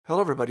Hello,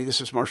 everybody. This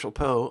is Marshall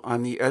Poe.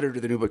 I'm the editor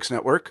of the New Books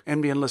Network.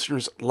 NBN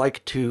listeners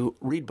like to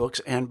read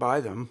books and buy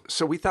them.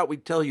 So we thought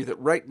we'd tell you that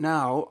right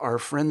now, our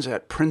friends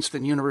at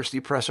Princeton University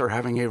Press are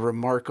having a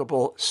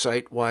remarkable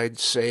site-wide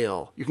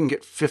sale. You can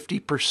get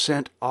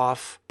 50%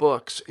 off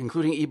books,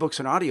 including ebooks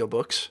and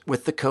audiobooks,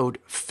 with the code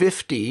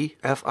 50,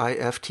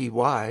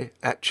 F-I-F-T-Y,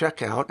 at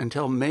checkout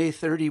until May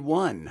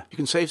 31. You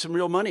can save some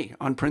real money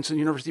on Princeton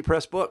University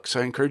Press books.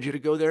 I encourage you to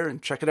go there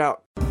and check it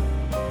out.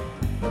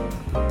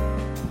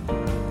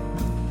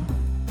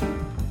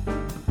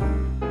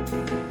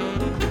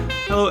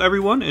 Hello,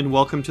 everyone, and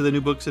welcome to the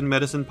New Books in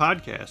Medicine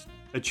podcast,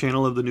 a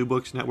channel of the New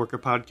Books Network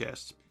of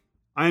podcasts.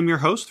 I am your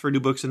host for New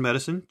Books in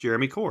Medicine,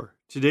 Jeremy Corr.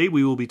 Today,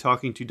 we will be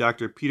talking to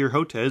Dr. Peter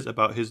Hotez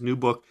about his new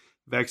book,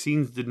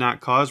 Vaccines Did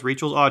Not Cause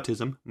Rachel's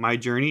Autism, My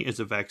Journey as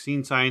a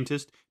Vaccine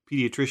Scientist,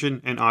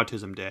 Pediatrician, and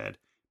Autism Dad.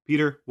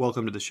 Peter,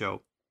 welcome to the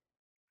show.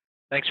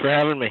 Thanks for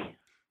having me.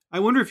 I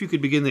wonder if you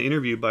could begin the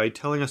interview by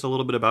telling us a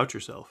little bit about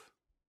yourself.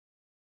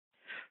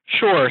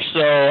 Sure.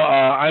 So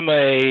I'm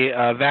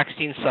a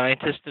vaccine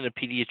scientist and a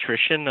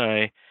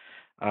pediatrician.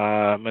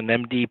 I'm an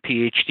MD,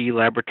 PhD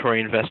laboratory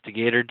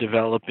investigator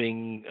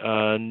developing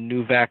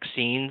new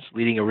vaccines,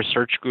 leading a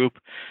research group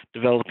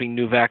developing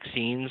new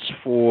vaccines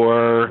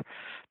for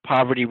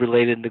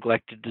poverty-related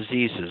neglected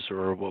diseases,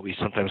 or what we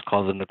sometimes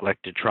call the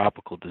neglected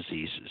tropical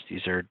diseases.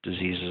 These are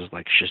diseases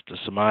like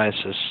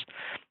schistosomiasis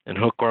and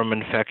hookworm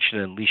infection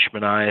and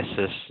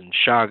leishmaniasis and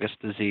Chagas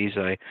disease.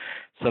 I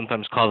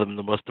sometimes call them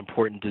the most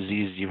important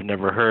diseases you've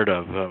never heard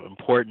of.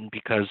 Important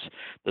because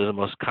they're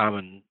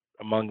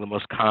among the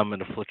most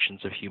common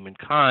afflictions of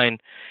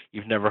humankind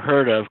you've never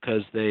heard of,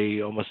 because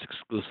they almost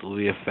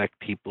exclusively affect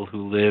people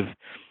who live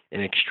in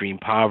extreme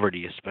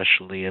poverty,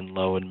 especially in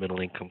low and middle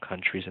income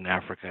countries in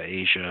Africa,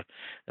 Asia,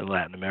 and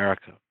Latin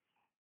America.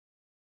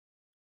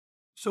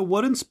 So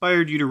what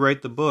inspired you to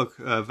write the book,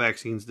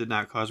 Vaccines Did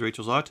Not Cause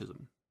Rachel's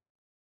Autism?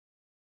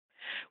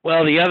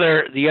 Well, the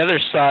other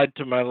side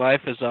to my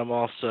life is I'm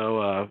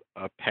also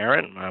a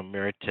parent. I'm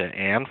married to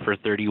Anne for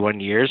 31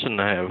 years, and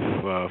I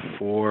have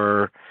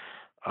four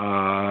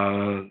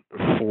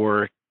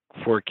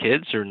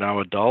kids who are now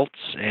adults,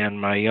 and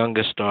my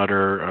youngest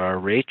daughter,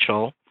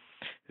 Rachel,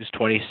 who's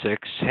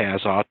 26,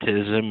 has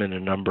autism and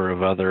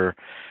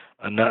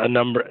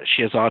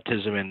she has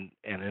autism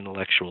and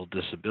intellectual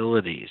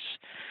disabilities.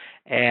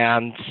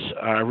 And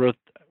I wrote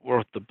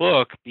the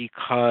book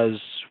because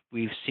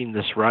we've seen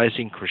this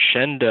rising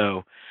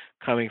crescendo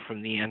coming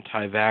from the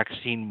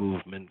anti-vaccine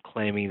movement,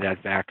 claiming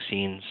that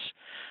vaccines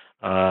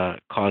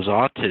cause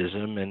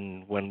autism,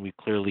 and when we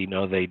clearly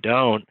know they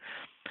don't.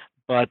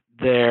 But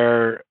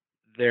their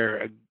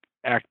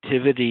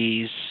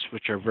activities,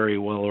 which are very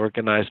well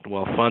organized and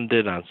well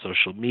funded on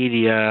social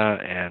media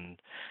and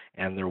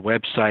their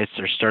websites,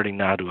 are starting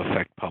now to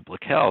affect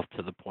public health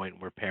to the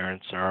point where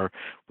parents are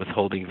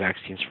withholding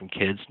vaccines from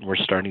kids, and we're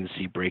starting to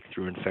see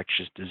breakthrough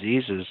infectious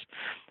diseases,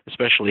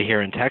 especially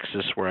here in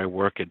Texas, where I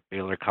work at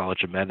Baylor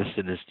College of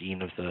Medicine as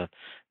Dean of the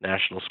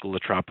National School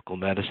of Tropical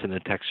Medicine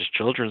and Texas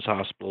Children's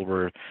Hospital,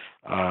 where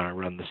I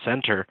run the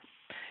center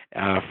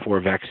for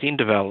vaccine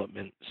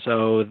development.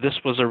 So this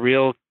was a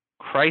real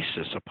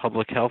crisis, a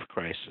public health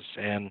crisis,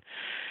 and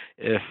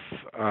if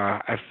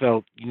I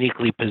felt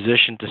uniquely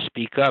positioned to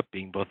speak up,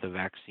 being both a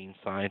vaccine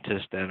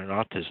scientist and an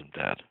autism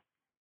dad.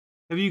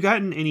 Have you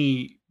gotten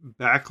any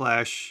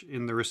backlash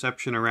in the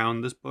reception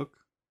around this book?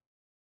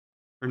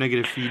 Or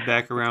negative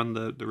feedback around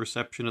the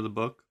reception of the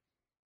book?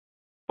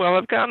 Well,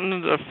 I've gotten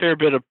a fair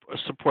bit of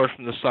support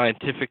from the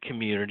scientific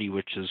community,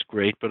 which is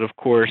great, but of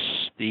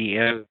course the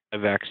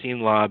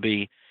anti-vaccine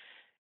lobby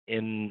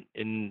in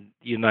the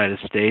United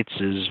States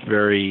is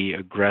very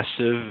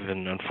aggressive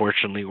and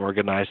unfortunately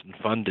organized and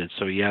funded.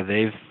 So yeah,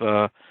 they've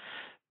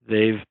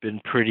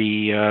been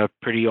pretty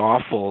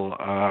awful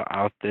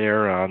out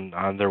there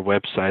on their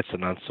websites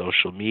and on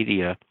social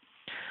media.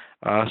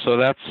 So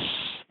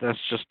that's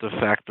just a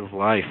fact of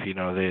life.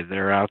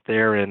 They're out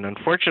there, and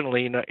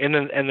unfortunately,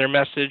 and their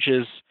message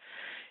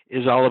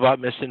is all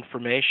about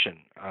misinformation.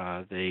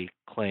 They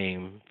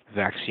claim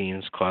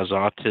vaccines cause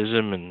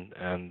autism,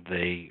 and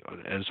they,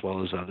 as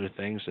well as other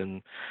things.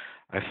 And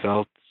I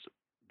felt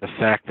the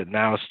fact that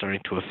now it's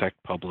starting to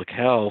affect public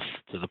health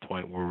to the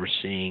point where we're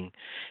seeing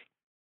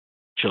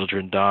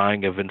children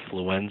dying of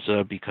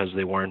influenza because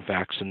they weren't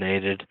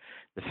vaccinated.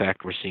 The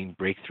fact we're seeing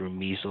breakthrough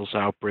measles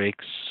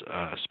outbreaks,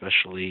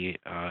 especially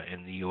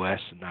in the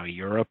U.S. and now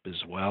Europe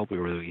as well.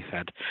 We've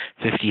had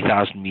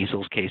 50,000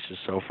 measles cases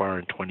so far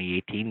in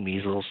 2018.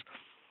 Measles,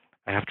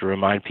 I have to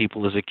remind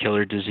people, is a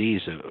killer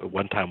disease. At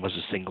one time was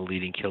a single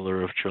leading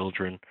killer of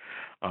children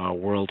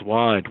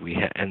worldwide.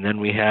 And then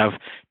we have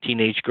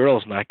teenage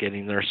girls not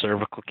getting their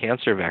cervical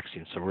cancer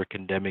vaccine. So we're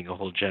condemning a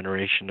whole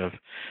generation of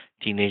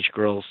teenage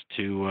girls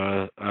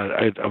of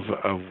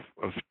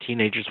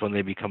teenagers when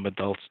they become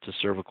adults to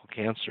cervical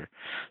cancer.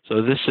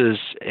 So this is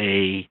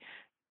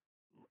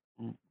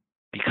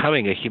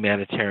becoming a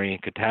humanitarian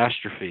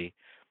catastrophe.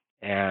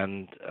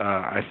 And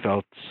I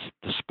felt,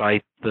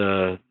 despite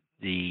the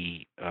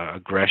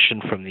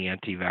aggression from the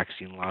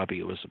anti-vaccine lobby,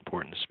 it was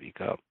important to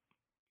speak up.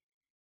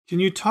 Can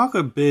you talk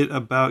a bit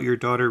about your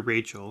daughter,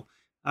 Rachel?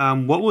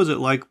 What was it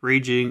like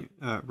raising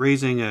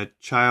a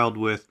child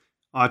with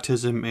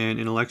autism and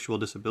intellectual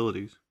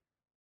disabilities?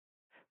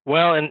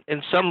 Well,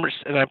 in some,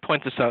 and I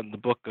point this out in the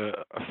book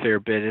a fair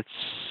bit, it's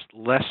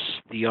less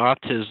the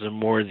autism,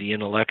 more the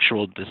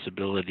intellectual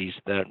disabilities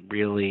that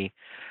really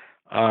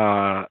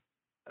uh,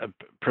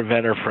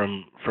 prevent her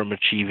from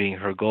achieving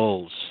her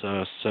goals.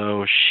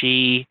 So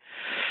she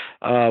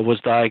was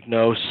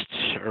diagnosed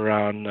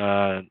around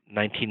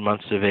 19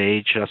 months of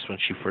age. That's when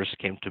she first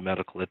came to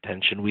medical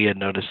attention. We had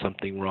noticed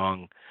something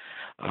wrong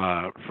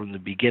from the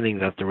beginning,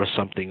 that there was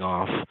something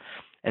off.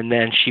 And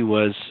then she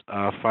was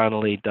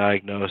finally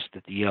diagnosed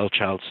at the Yale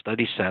Child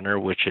Study Center,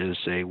 which is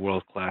a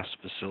world-class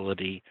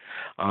facility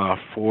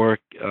for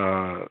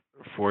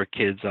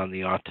kids on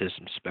the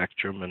autism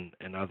spectrum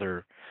and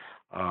other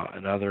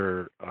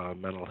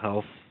mental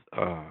health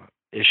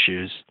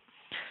issues.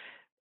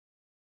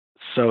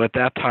 So at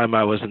that time,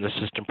 I was an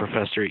assistant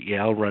professor at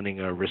Yale, running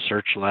a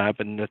research lab,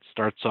 and it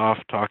starts off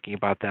talking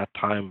about that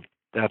time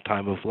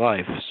of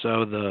life.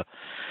 So the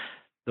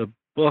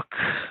book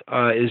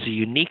is a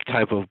unique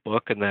type of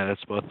book in that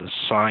it's both a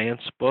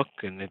science book,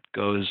 and it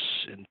goes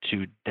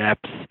into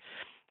depth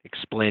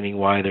explaining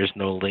why there's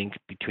no link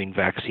between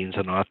vaccines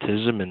and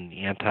autism, and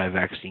the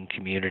anti-vaccine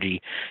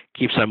community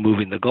keeps on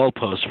moving the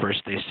goalposts.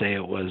 First they say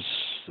it was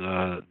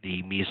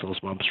the measles,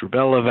 mumps,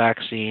 rubella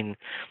vaccine.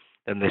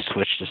 Then they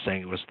switched to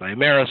saying it was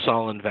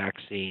thimerosal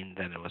vaccine.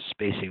 Then it was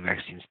spacing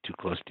vaccines too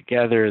close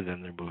together.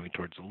 Then they're moving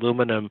towards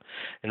aluminum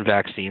and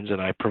vaccines.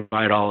 And I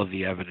provide all of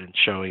the evidence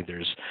showing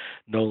there's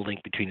no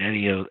link between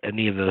any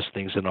of those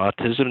things and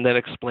autism. Then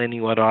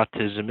explaining what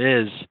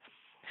autism is,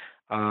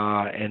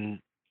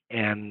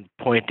 and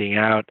pointing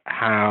out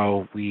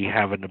how we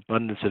have an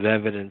abundance of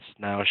evidence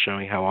now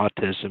showing how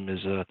autism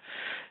is a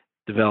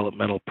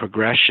developmental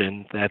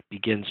progression that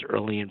begins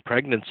early in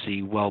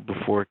pregnancy, well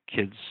before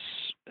kids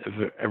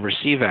ever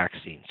see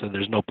vaccines. So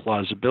there's no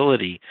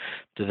plausibility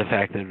to the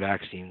fact that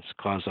vaccines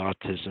cause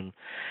autism.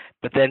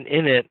 But then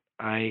in it,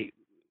 I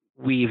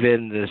weave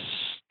in this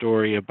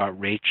story about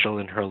Rachel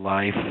and her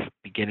life,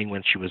 beginning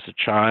when she was a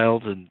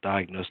child and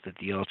diagnosed at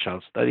the Yale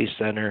Child Study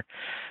Center,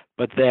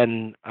 but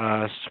then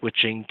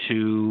switching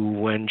to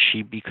when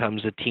she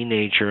becomes a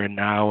teenager and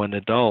now an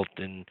adult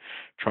and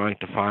trying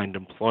to find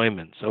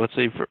employment. So it's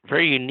a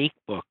very unique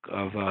book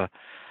of a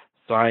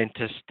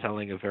scientist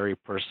telling a very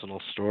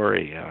personal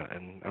story,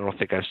 and I don't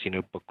think I've seen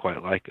a book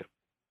quite like it.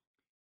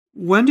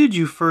 When did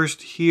you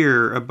first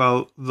hear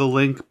about the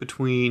link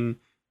between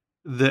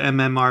the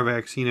MMR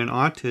vaccine and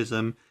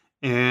autism,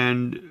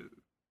 and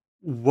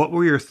what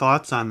were your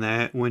thoughts on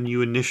that when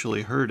you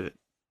initially heard it?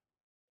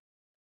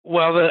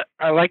 Well,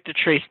 I like to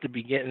trace the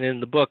beginning. In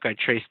the book, I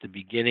trace the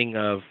beginning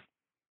of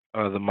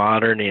the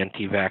modern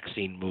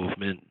anti-vaccine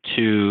movement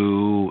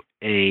to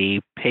a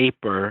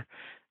paper,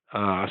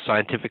 a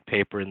scientific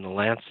paper in the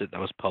Lancet that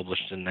was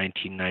published in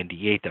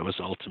 1998 that was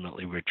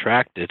ultimately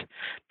retracted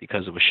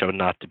because it was shown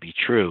not to be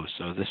true.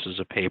 So this is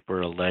a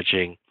paper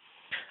alleging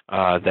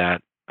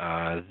that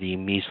the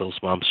measles,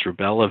 mumps,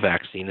 rubella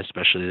vaccine,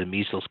 especially the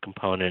measles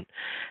component,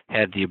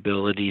 had the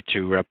ability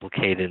to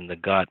replicate in the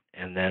gut,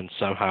 and then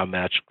somehow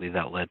magically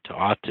that led to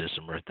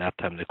autism, or at that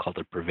time they called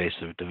it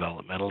pervasive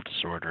developmental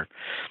disorder.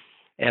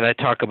 And I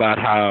talk about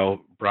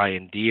how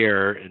Brian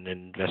Deere, an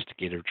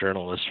investigative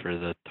journalist for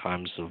the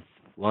Times of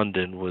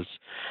London, was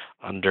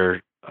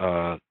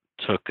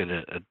took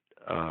an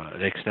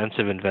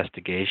extensive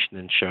investigation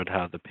and showed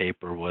how the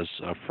paper was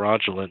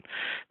fraudulent,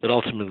 that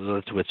ultimately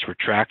led to its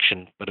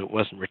retraction, but it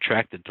wasn't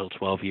retracted until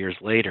 12 years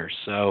later.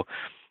 So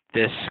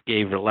this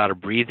gave a lot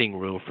of breathing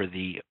room for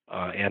the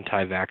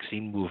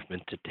anti-vaccine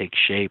movement to take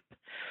shape.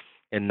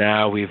 And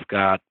now we've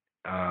got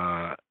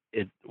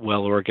it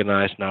well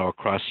organized now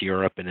across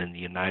Europe and in the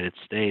United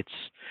States,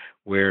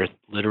 where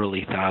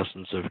literally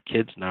thousands of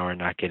kids now are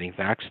not getting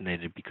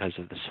vaccinated because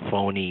of this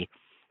phony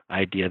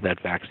idea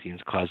that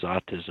vaccines cause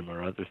autism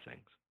or other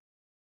things.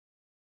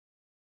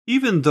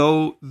 Even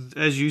though,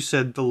 as you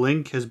said, the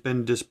link has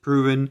been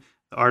disproven,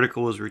 the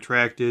article was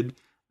retracted,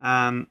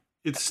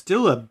 it's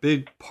still a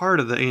big part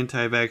of the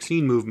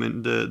anti-vaccine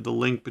movement, the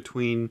link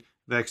between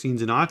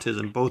vaccines and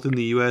autism, both in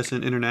the U.S.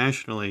 and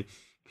internationally.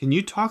 Can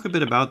you talk a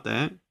bit about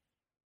that?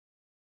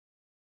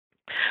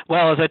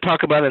 Well, as I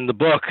talk about in the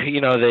book,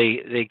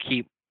 they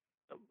keep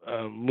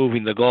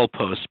moving the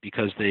goalposts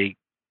because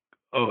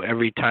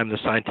every time the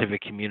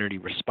scientific community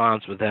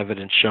responds with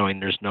evidence showing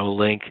there's no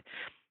link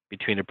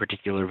between a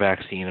particular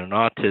vaccine and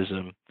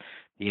autism,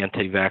 the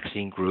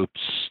anti-vaccine groups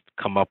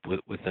come up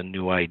with a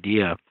new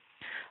idea.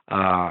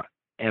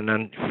 And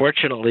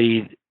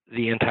unfortunately,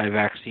 the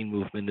anti-vaccine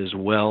movement is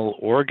well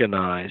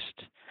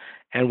organized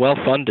and well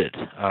funded.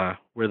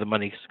 Where the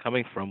money's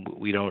coming from,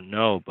 we don't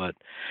know, but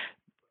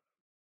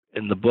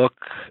in the book,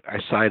 I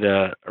cite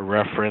a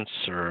reference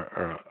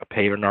or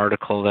an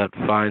article that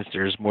finds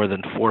there's more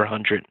than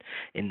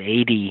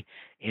 480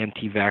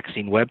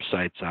 anti-vaccine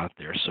websites out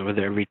there. So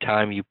every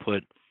time you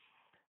put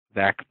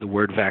the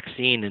word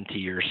vaccine into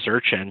your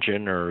search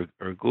engine or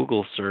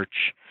Google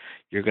search,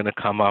 you're going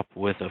to come up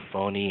with a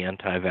phony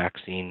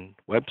anti-vaccine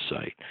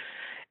website.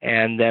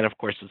 And then, of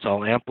course, it's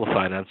all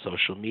amplified on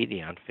social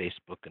media, on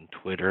Facebook and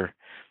Twitter.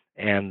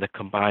 And the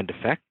combined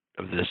effect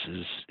of this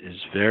is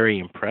very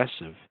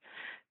impressive.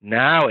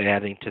 Now,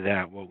 adding to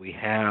that, what we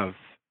have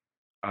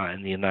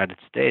in the United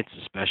States,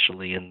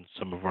 especially in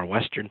some of our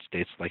western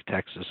states like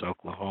Texas,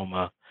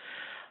 Oklahoma,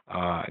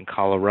 and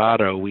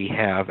Colorado, we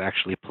have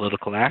actually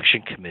political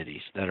action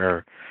committees that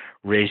are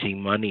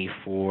raising money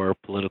for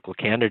political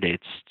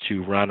candidates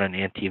to run on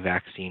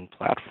anti-vaccine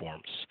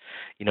platforms.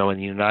 In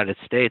the United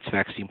States,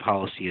 vaccine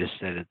policy is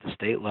set at the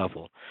state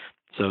level.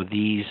 So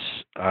these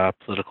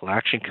political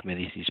action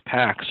committees, these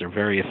PACs, are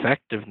very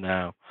effective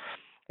now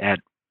at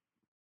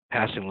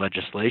passing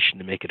legislation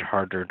to make it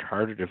harder and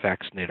harder to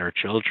vaccinate our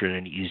children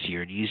and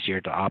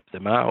easier to opt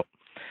them out.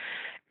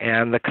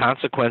 And the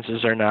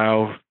consequences are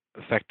now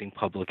affecting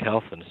public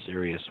health in a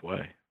serious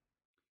way.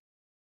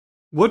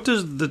 What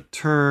does the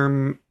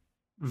term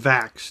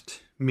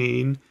vaxxed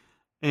mean?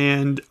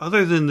 And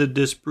other than the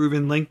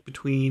disproven link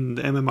between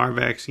the MMR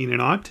vaccine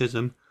and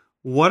autism,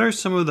 what are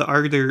some of the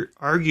other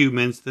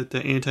arguments that the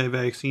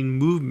anti-vaccine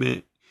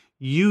movement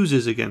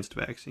uses against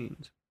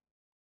vaccines?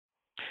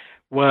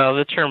 Well,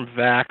 the term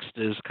vaxxed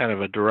is kind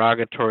of a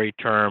derogatory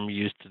term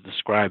used to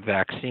describe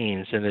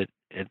vaccines, and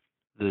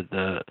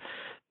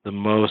the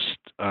most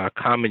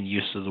common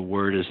use of the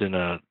word is in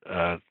a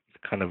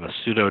kind of a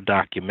pseudo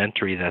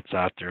documentary that's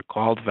out there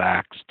called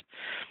Vaxxed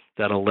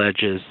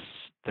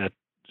that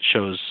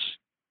shows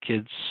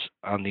kids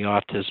on the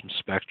autism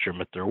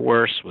spectrum at their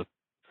worst with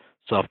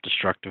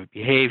self-destructive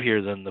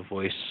behavior. Then the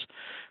voice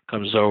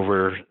comes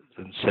over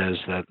and says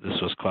that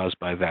this was caused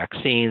by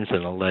vaccines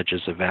and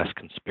alleges a vast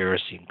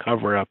conspiracy and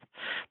cover-up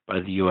by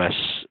the U.S.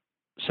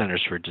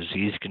 Centers for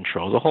Disease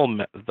Control.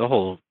 The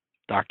whole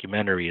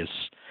documentary is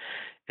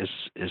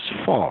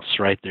false,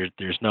 right?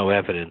 There's no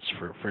evidence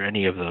for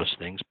any of those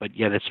things, but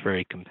yet it's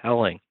very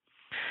compelling.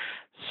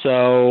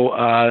 So,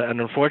 and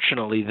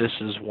unfortunately, this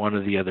is one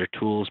of the other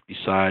tools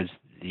besides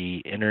the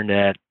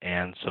internet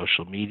and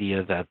social media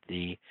and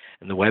the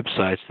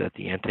websites that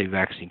the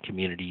anti-vaccine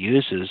community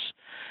uses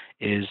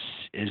is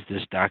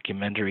this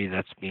documentary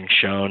that's being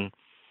shown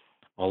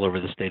all over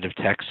the state of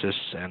Texas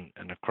and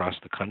across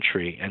the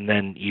country, and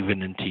then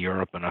even into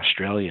Europe and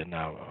Australia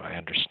now, I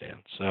understand.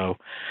 So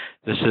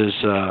this is,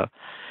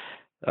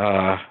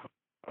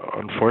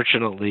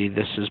 unfortunately,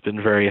 this has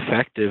been very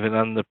effective. And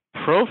on the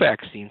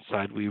pro-vaccine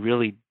side, we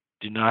really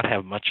do not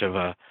have much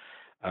of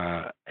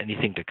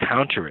anything to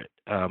counter it.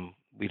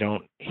 We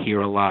don't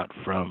hear a lot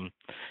from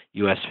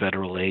U.S.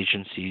 federal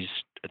agencies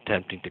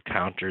attempting to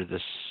counter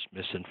this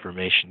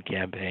misinformation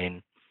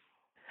campaign.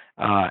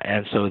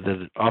 And so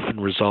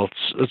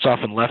it's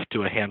often left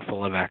to a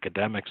handful of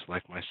academics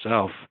like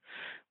myself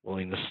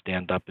willing to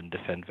stand up and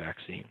defend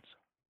vaccines.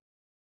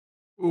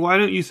 Why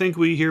don't you think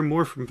we hear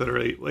more from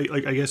federal,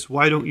 I guess,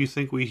 why don't you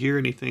think we hear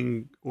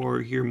anything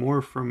or hear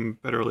more from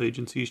federal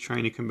agencies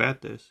trying to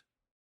combat this?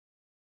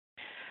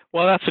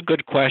 Well, that's a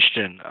good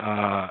question.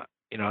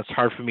 It's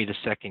hard for me to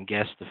second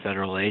guess the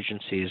federal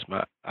agencies,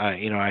 but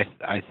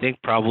I think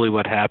probably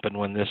what happened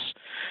when this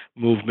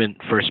movement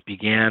first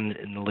began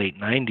in the late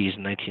 90s,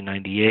 in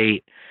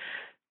 1998,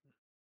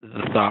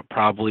 the thought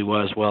probably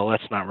was, well,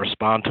 let's not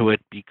respond to it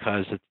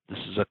because this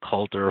is a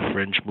cult or a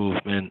fringe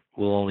movement.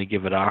 We'll only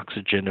give it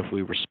oxygen if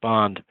we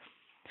respond.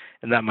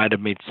 And that might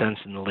have made sense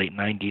in the late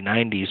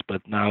 1990s,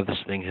 but now this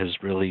thing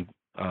has really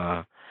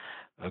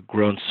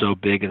grown so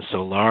big and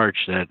so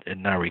large that it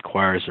now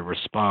requires a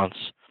response.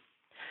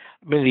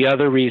 I mean, the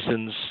other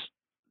reasons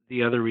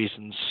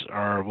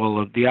are,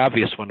 well, the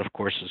obvious one, of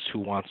course, is who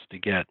wants to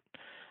get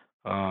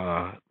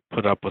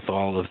put up with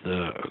all of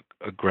the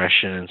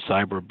aggression and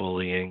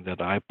cyberbullying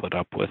that I put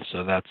up with.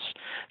 So that's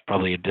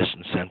probably a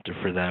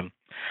disincentive for them.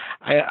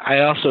 I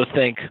also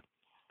think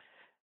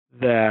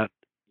that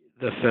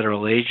the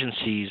federal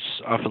agencies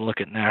often look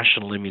at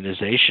national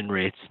immunization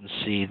rates and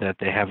see that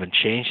they haven't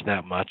changed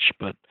that much,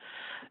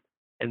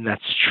 and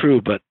that's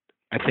true, but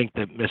I think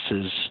that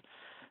misses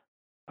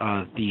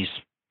these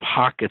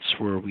pockets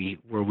where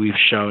we've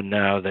shown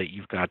now that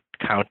you've got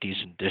counties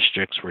and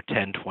districts where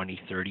 10, 20,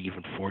 30,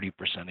 even 40%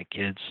 of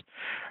kids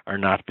are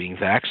not being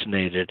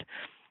vaccinated,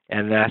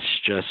 and that's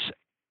just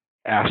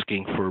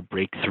asking for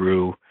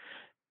breakthrough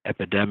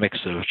epidemics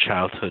of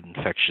childhood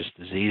infectious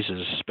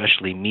diseases,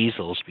 especially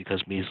measles,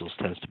 because measles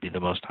tends to be the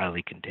most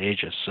highly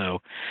contagious. So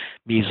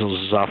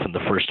measles is often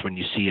the first one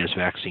you see as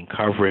vaccine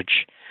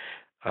coverage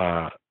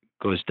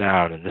goes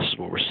down, and this is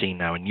what we're seeing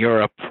now in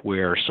Europe,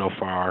 where so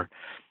far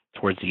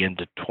towards the end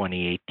of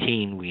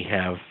 2018, we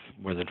have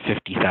more than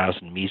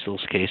 50,000 measles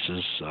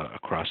cases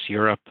across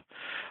Europe,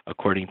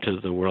 according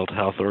to the World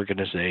Health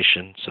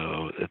Organization.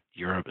 So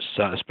Europe,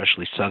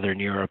 especially Southern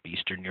Europe,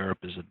 Eastern Europe,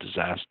 is a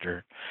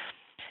disaster.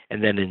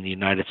 And then in the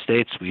United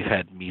States, we've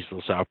had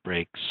measles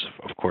outbreaks,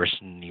 of course,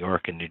 in New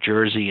York and New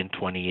Jersey in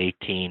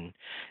 2018,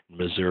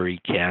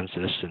 Missouri,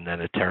 Kansas, and then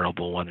a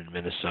terrible one in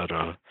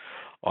Minnesota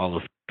all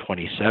of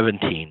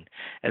 2017.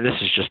 And this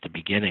is just the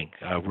beginning.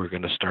 We're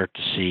going to start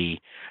to see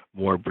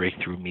more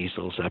breakthrough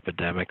measles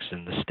epidemics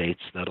in the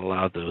states that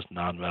allow those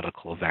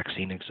non-medical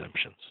vaccine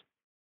exemptions.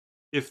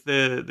 If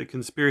the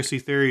conspiracy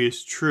theory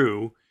is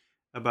true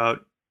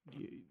about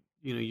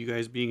you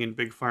guys being in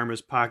big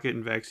pharma's pocket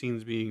and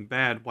vaccines being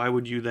bad, why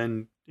would you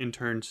then in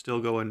turn still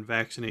go and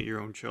vaccinate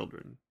your own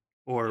children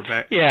or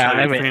tell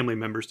your family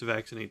members to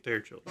vaccinate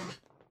their children?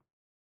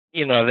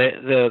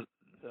 The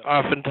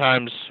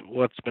oftentimes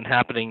what's been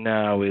happening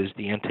now is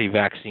the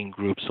anti-vaccine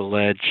groups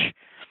allege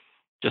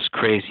just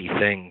crazy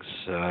things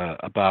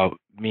about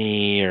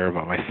me or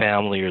about my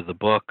family or the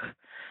book.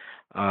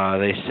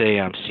 They say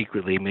I'm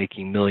secretly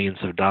making millions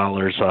of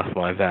dollars off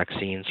my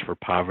vaccines for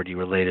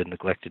poverty-related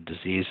neglected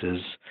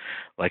diseases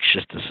like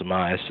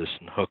schistosomiasis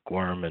and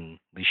hookworm and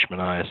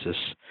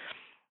leishmaniasis.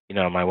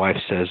 My wife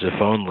says,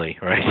 if only,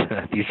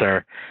 right? These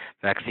are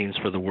vaccines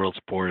for the world's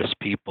poorest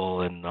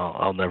people, and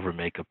I'll never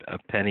make a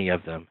penny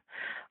of them,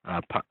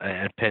 a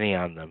penny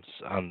on them,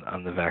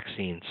 on the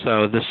vaccine.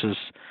 So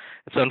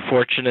it's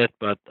unfortunate,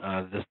 but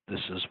this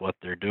is what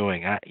they're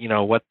doing.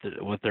 What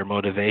their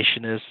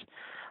motivation is.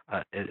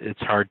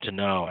 It's hard to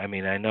know. I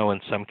mean, I know in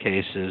some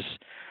cases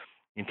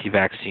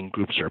anti-vaccine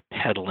groups are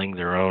peddling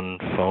their own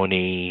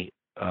phony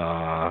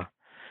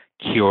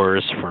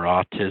cures for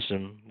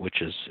autism,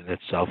 which is in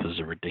itself is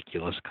a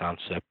ridiculous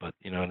concept, but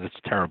it's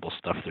terrible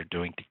stuff they're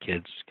doing to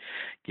kids,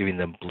 giving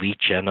them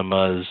bleach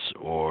enemas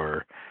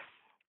or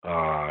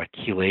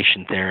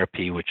chelation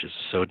therapy, which is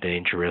so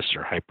dangerous,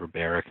 or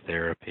hyperbaric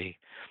therapy,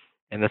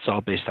 and that's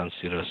all based on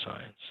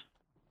pseudoscience.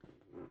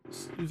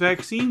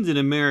 Vaccines in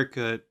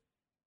America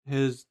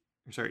has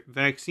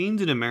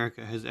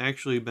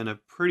actually been a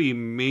pretty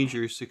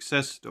major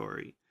success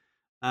story.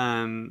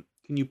 Can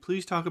you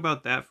please talk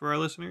about that for our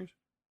listeners?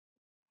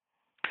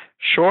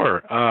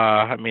 Sure.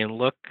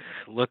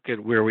 Look at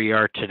where we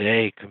are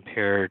today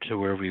compared to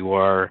where we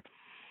were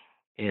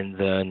in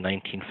the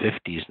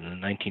 1950s. In the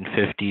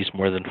 1950s,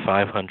 more than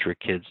 500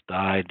 kids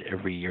died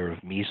every year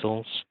of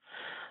measles.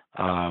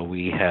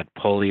 We had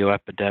polio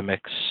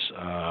epidemics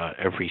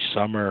every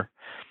summer.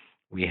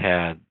 We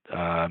had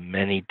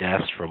many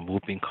deaths from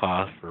whooping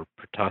cough or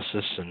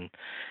pertussis,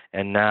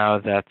 and now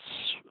that's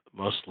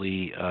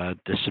mostly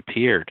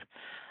disappeared.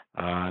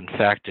 In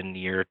fact, in the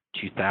year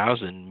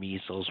 2000,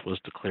 measles was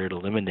declared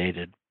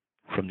eliminated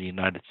from the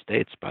United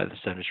States by the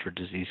Centers for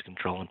Disease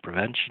Control and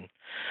Prevention.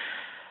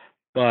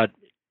 But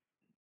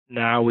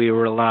now we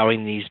were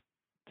allowing these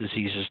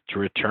diseases to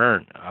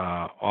return,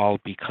 all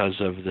because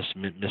of this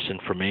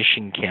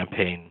misinformation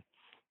campaign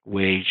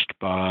waged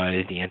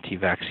by the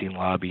anti-vaccine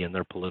lobby and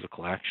their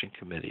political action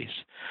committees.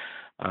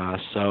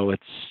 So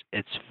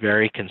it's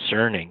very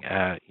concerning.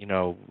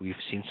 We've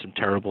seen some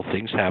terrible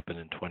things happen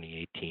in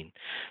 2018.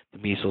 The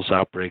measles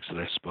outbreaks that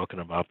I've spoken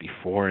about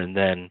before, and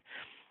then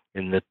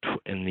in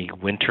the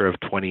winter of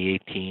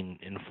 2018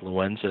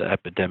 influenza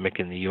epidemic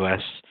in the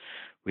U.S.,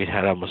 we'd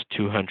had almost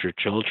 200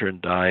 children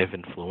die of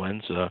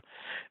influenza,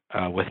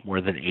 with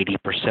more than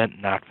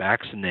 80% not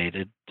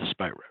vaccinated,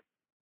 despite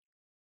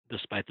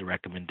the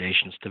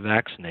recommendations to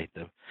vaccinate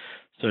them.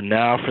 So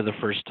now, for the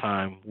first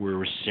time,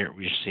 we're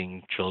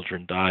seeing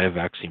children die of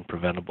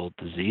vaccine-preventable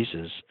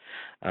diseases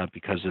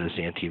because of this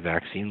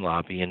anti-vaccine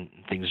lobby, and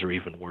things are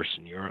even worse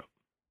in Europe.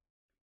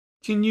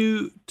 Can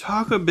you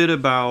talk a bit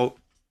about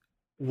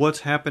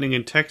what's happening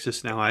in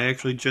Texas now? I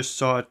actually just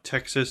saw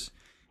Texas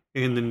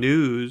in the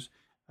news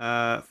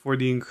for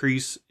the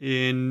increase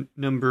in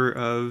number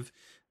of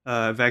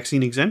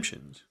vaccine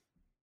exemptions.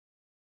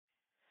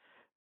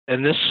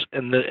 And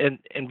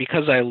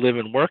because I live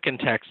and work in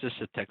Texas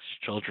at Texas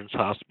Children's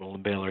Hospital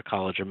and Baylor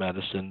College of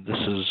Medicine, this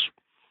is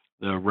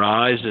the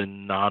rise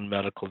in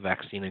non-medical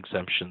vaccine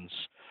exemptions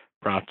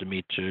prompted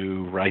me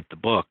to write the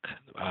book,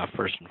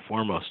 first and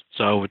foremost.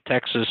 So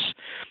Texas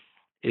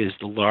is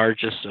the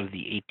largest of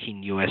the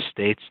 18 U.S.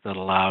 states that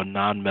allow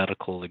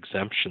non-medical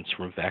exemptions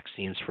from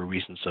vaccines for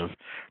reasons of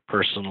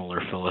personal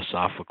or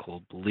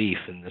philosophical belief.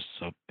 And this,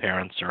 so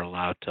parents are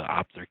allowed to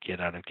opt their kid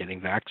out of getting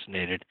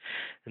vaccinated,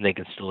 and they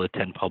can still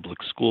attend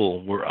public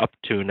school. We're up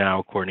to now,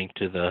 according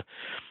to the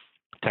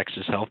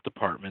Texas Health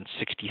Department,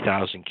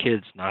 60,000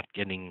 kids not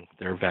getting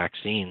their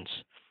vaccines.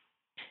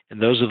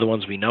 And those are the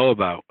ones we know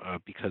about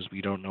because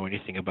we don't know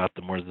anything about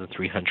the more than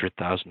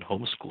 300,000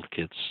 homeschooled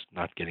kids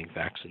not getting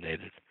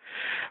vaccinated.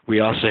 We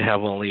also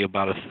have only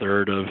about a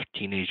third of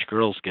teenage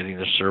girls getting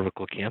their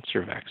cervical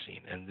cancer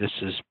vaccine. And this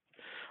is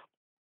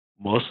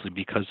mostly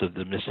because of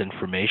the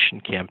misinformation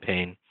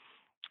campaign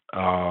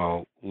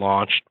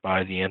launched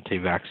by the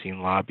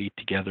anti-vaccine lobby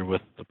together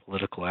with the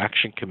political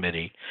action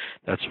committee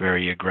that's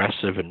very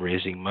aggressive in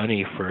raising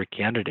money for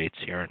candidates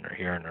here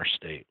in our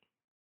state.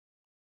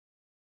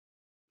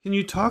 Can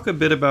you talk a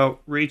bit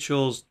about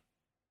Rachel's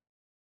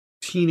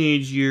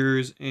teenage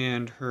years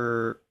and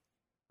her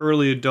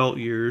early adult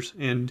years,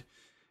 and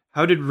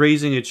how did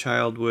raising a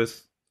child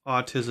with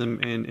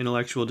autism and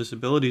intellectual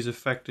disabilities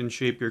affect and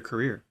shape your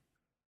career?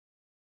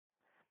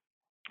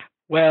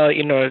 Well,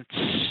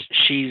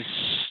 she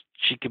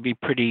could be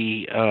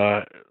pretty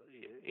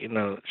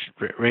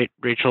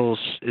Rachel's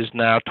is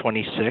now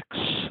 26.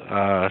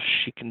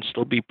 She can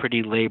still be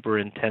pretty labor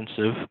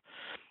intensive.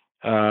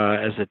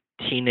 As a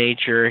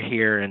teenager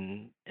here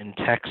in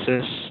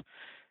Texas,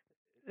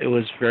 it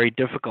was very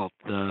difficult.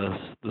 The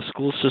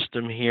school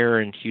system here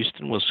in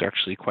Houston was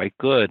actually quite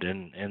good,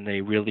 and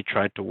they really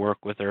tried to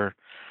work with her,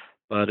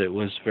 but it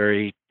was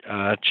very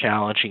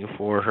challenging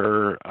for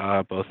her,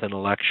 both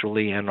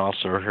intellectually and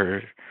also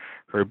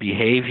her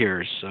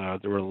behaviors.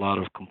 There were a lot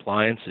of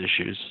compliance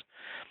issues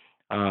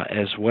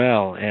as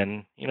well,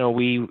 and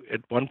we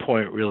at one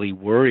point really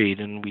worried,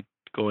 and we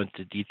go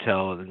into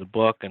detail in the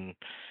book, and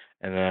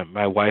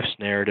my wife's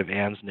narrative,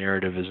 Anne's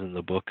narrative, is in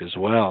the book as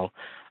well,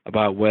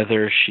 about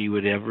whether she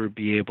would ever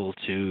be able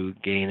to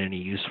gain any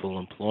useful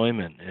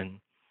employment. And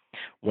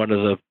one of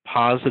the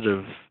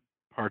positive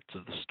parts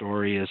of the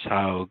story is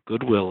how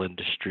Goodwill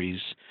Industries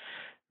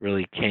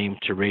really came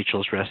to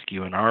Rachel's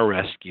rescue and our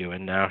rescue,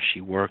 and now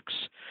she works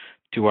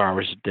 2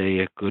 hours a day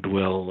at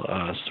Goodwill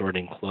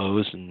sorting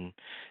clothes and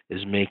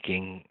is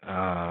making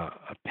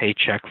a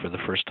paycheck for the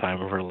first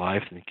time of her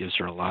life, and it gives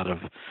her a lot of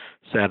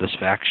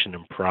satisfaction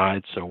and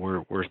pride. So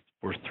we're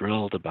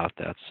thrilled about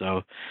that.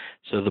 So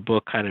the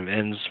book kind of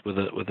ends with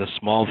a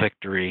small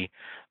victory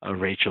of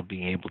Rachel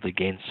being able to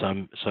gain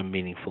some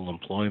meaningful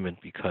employment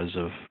because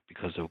of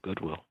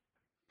Goodwill.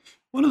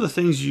 One of the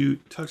things you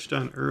touched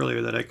on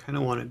earlier that I kind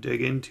of want to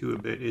dig into a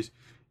bit is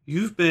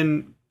you've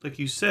been, like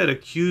you said,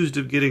 accused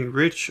of getting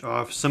rich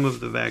off some of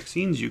the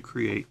vaccines you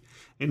create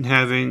and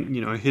having,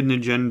 a hidden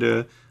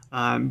agenda,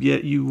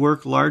 yet you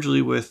work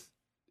largely with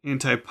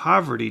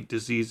anti-poverty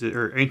diseases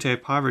or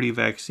anti-poverty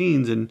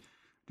vaccines and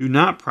do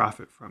not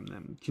profit from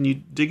them. Can you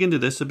dig into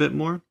this a bit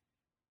more?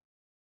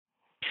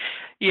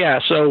 Yeah,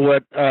 so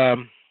what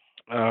I'm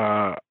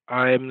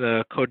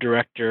the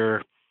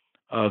co-director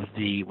of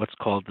what's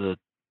called the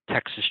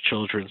Texas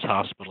Children's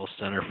Hospital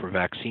Center for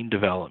Vaccine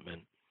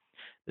Development.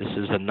 This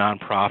is a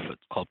nonprofit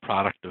called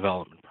Product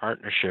Development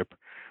Partnership,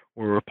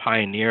 where we're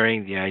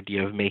pioneering the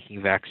idea of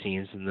making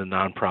vaccines in the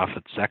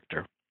nonprofit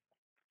sector.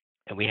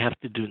 And we have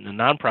to do it in the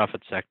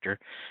nonprofit sector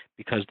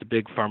because the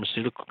big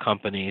pharmaceutical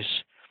companies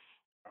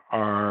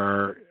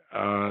don't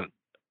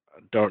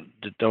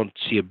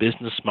see a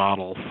business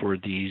model for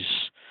these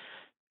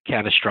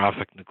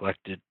catastrophic,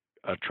 neglected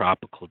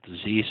tropical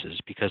diseases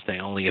because they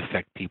only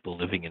affect people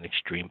living in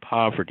extreme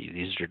poverty.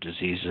 These are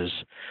diseases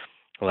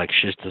like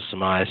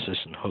schistosomiasis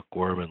and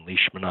hookworm and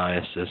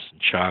leishmaniasis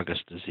and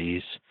Chagas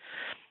disease.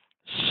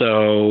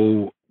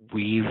 So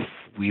we've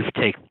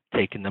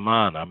taken them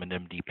on. I'm an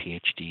MD,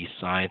 PhD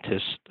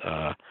scientist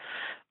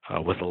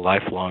with a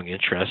lifelong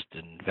interest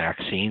in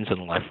vaccines and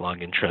a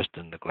lifelong interest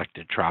in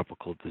neglected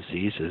tropical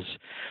diseases.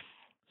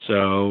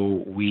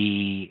 So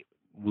we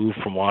moved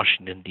from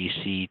Washington,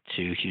 D.C.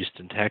 to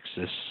Houston,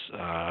 Texas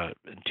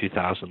in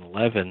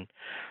 2011,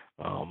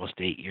 almost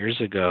 8 years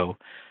ago,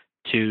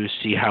 to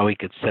see how we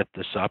could set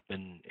this up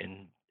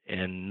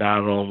and not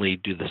only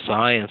do the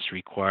science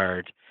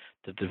required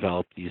to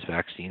develop these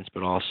vaccines,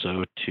 but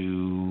also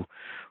to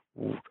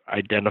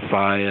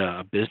identify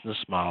a business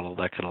model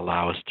that could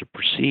allow us to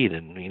proceed.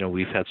 And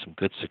we've had some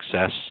good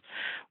success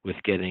with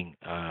getting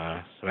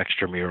some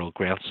extramural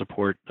grant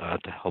support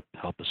to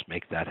help us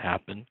make that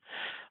happen,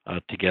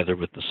 together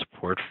with the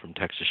support from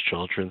Texas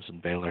Children's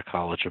and Baylor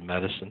College of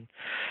Medicine.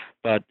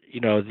 But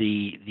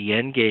the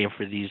end game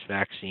for these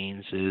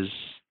vaccines is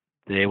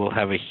they will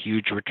have a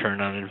huge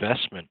return on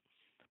investment,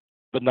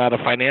 but not a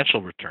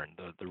financial return.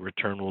 The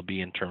return will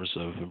be in terms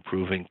of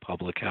improving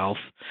public health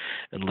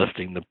and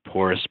lifting the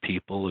poorest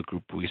people, a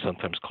group we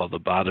sometimes call the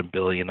bottom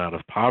billion, out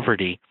of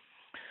poverty,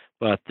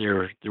 but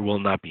there will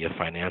not be a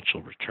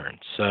financial return.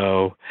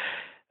 So,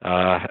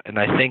 and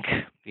I think,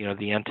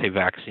 the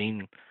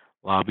anti-vaccine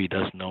lobby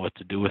doesn't know what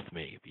to do with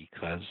me,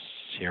 because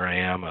here I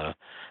am, a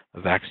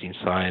vaccine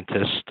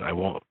scientist. I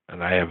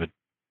have a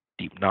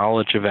deep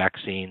knowledge of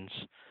vaccines.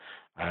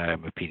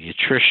 I'm a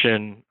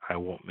pediatrician. I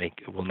will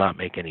not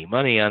make any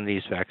money on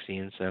these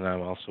vaccines, and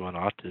I'm also an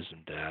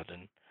autism dad.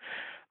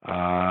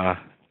 And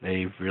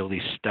they've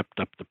really stepped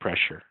up the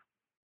pressure.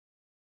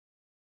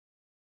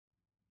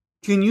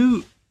 Can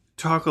you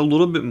talk a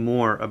little bit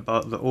more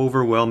about the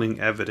overwhelming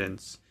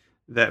evidence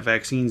that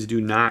vaccines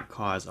do not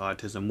cause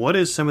autism? What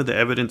is some of the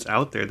evidence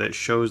out there that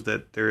shows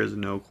that there is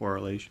no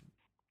correlation?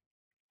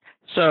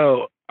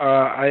 So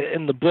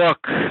in the book,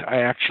 I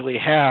actually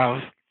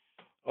have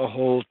a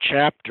whole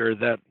chapter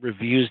that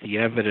reviews the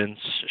evidence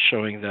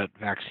showing that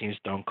vaccines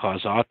don't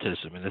cause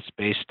autism, and it's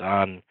based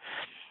on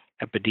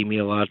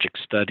epidemiologic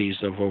studies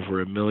of over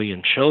 1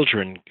 million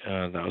children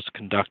that was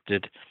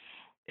conducted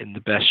in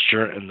the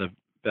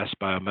best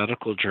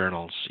biomedical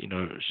journals,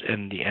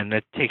 and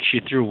it takes you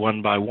through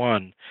one by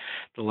one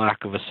the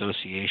lack of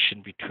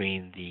association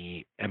between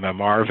the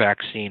MMR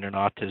vaccine and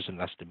autism.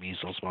 That's the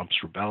measles, mumps,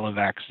 rubella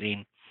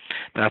vaccine.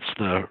 That's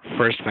the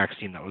first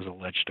vaccine that was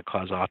alleged to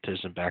cause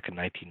autism back in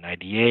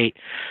 1998.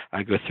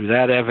 I go through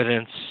that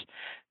evidence.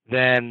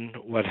 Then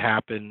what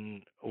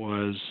happened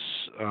was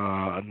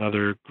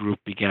another group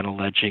began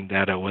alleging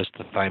that it was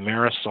the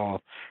thimerosal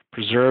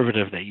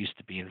preservative that used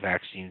to be in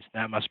vaccines.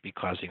 That must be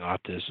causing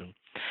autism.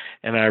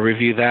 and I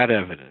review that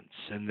evidence.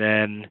 And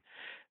then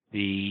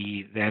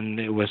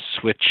it was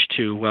switched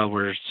to, well,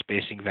 we're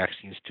spacing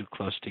vaccines too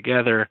close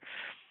together,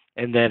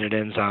 and then it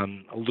ends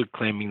on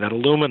claiming that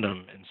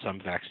aluminum in some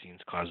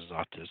vaccines causes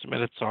autism,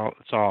 and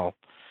it's all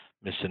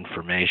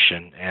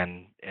misinformation,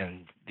 and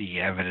the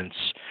evidence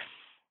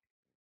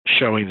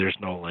showing there's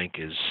no link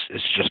is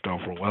just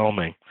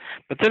overwhelming.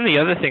 But then the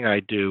other thing I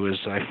do is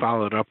I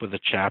followed up with a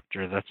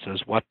chapter that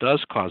says what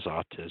does cause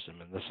autism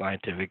and the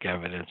scientific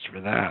evidence for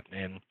that.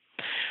 And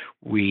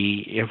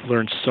we have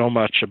learned so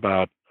much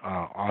about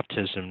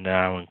autism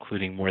now,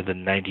 including more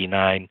than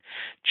 99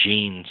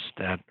 genes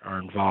that are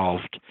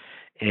involved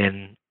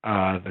in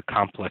the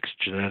complex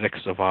genetics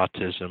of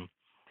autism,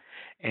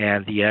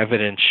 and the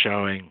evidence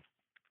showing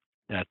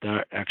that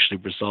actually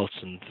results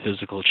in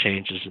physical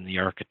changes in the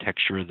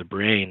architecture of the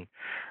brain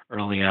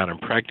early on in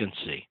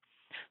pregnancy.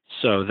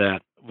 So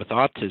that with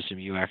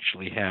autism, you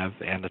actually have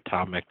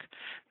anatomic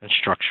and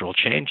structural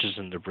changes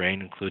in the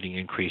brain, including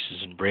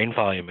increases in brain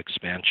volume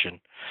expansion.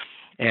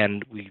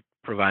 And we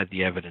provide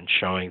the evidence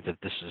showing that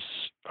this is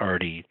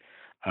already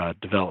a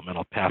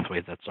developmental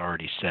pathway that's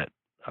already set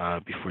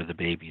before the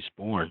baby's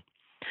born.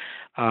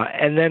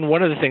 And then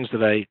one of the things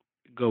that I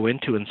go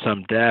into in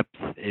some depth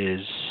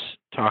is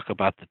talk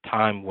about the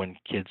time when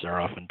kids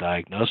are often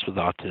diagnosed with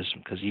autism,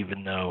 because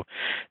even though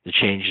the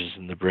changes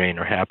in the brain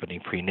are happening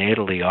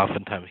prenatally,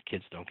 oftentimes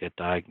kids don't get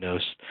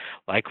diagnosed,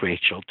 like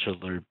Rachel, till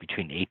they're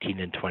between 18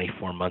 and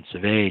 24 months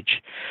of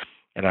age.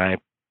 And I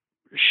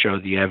show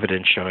the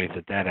evidence showing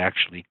that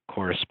actually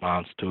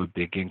corresponds to a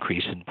big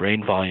increase in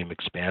brain volume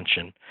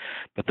expansion,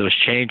 but those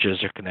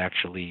changes can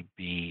actually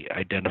be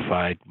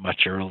identified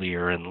much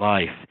earlier in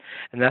life.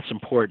 And that's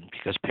important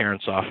because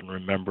parents often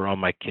remember, oh,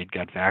 my kid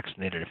got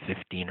vaccinated at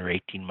 15 or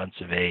 18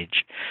 months of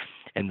age,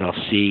 and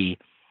they'll see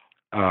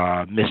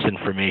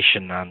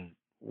misinformation on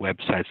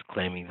websites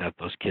claiming that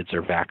those kids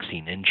are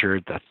vaccine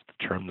injured. That's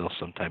the term they'll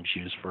sometimes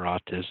use for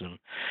autism.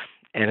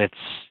 And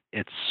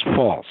it's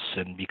false,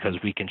 and because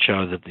we can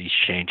show that these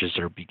changes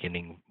are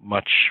beginning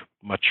much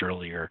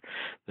earlier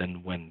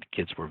than when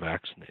kids were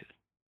vaccinated.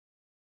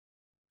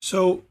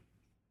 So,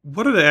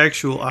 what are the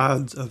actual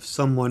odds of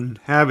someone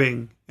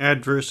having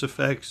adverse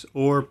effects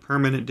or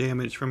permanent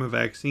damage from a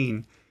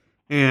vaccine,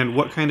 and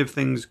what kind of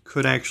things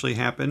could actually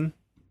happen?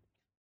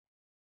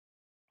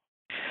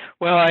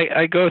 Well,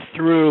 I go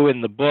through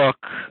in the book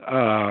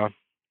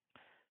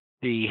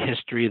the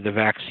history of the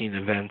vaccine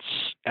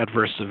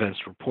adverse events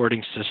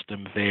reporting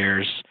system,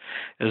 VAERS,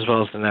 as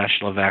well as the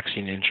National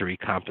Vaccine Injury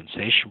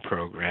Compensation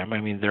Program. I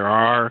mean, there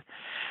are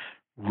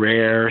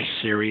rare,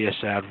 serious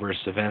adverse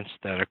events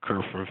that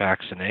occur from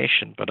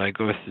vaccination, but I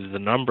go through the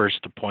numbers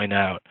to point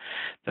out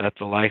that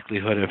the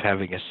likelihood of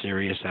having a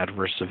serious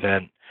adverse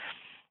event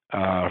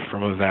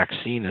from a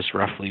vaccine is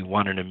roughly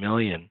 1 in a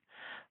million.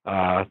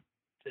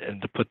 And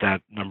to put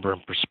that number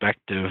in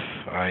perspective,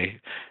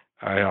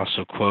 I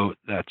also quote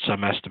that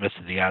some estimates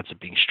of the odds of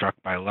being struck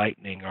by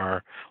lightning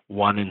are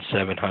 1 in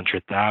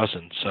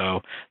 700,000. So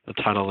the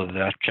title of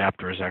that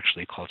chapter is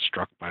actually called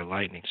Struck by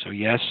Lightning. So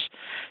yes,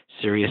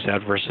 serious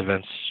adverse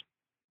events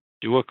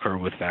do occur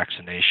with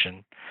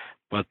vaccination,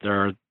 but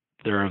they're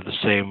of the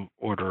same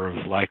order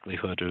of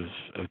likelihood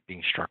of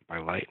being struck by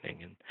lightning.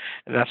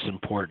 And that's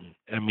important.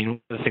 I mean,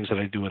 one of the things that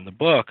I do in the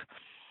book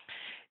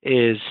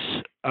is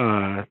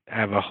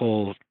have a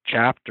whole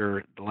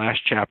chapter, the last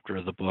chapter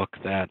of the book,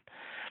 that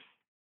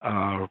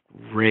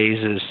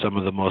raises some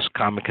of the most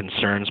common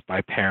concerns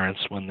by parents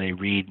when they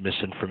read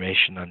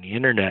misinformation on the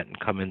internet and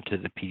come into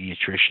the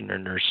pediatrician or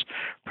nurse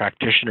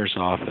practitioner's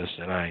office,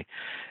 and I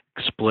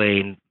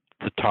explain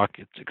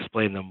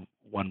them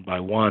one by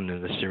one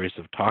in a series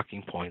of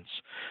talking points,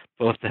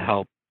 both to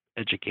help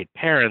educate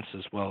parents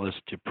as well as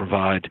to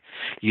provide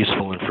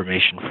useful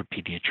information for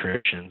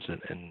pediatricians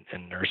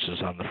and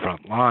nurses on the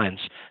front lines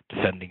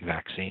defending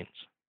vaccines.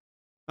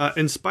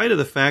 In spite of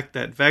the fact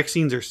that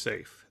vaccines are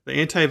safe, the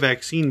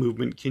anti-vaccine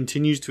movement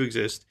continues to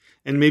exist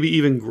and maybe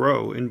even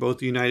grow in both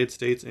the United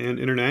States and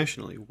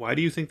internationally. Why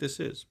do you think this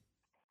is?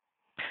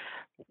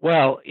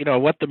 Well,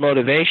 what the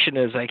motivation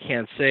is, I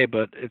can't say,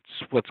 but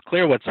what's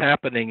clear. What's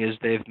happening is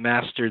they've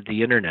mastered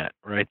the internet,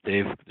 right?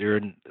 There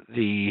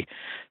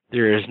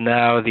is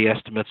now, the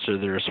estimates are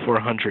there's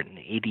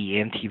 480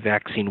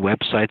 anti-vaccine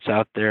websites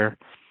out there.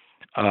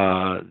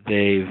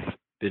 They've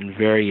been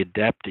very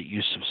adept at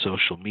use of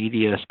social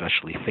media,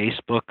 especially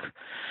Facebook,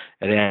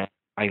 and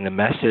the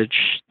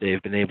message.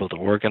 They've been able to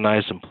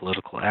organize in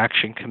political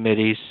action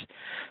committees.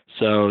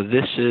 So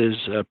this is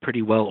a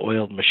pretty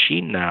well-oiled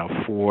machine now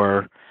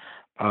for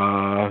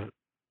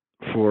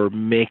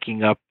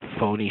making up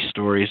phony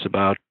stories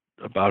about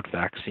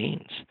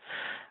vaccines.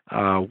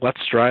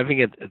 What's driving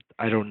it,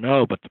 I don't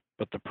know, but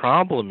the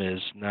problem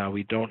is now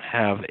we don't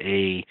have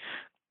a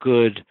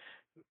good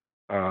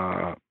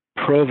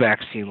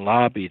pro-vaccine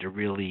lobby to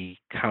really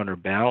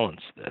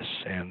counterbalance this.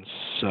 And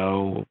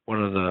so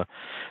one of the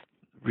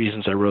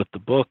reasons I wrote the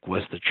book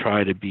was to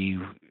try to be,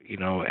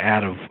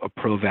 add a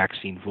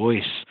pro-vaccine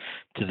voice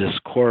to this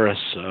chorus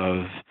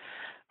of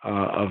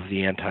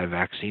the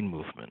anti-vaccine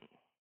movement.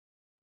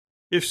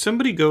 If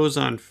somebody goes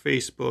on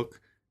Facebook,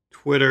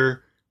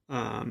 Twitter,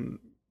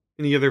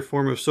 any other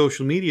form of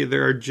social media,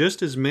 there are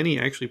just as many,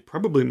 actually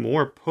probably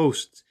more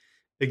posts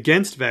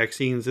against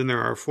vaccines than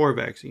there are for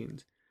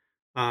vaccines.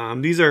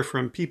 These are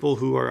from people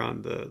who are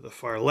on the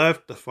far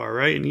left, the far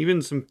right, and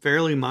even some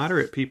fairly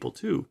moderate people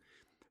too.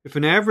 If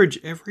an average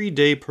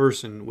everyday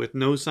person with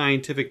no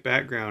scientific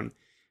background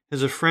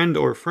has a friend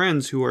or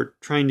friends who are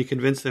trying to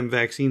convince them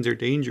vaccines are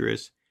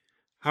dangerous,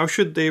 how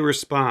should they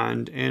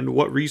respond, and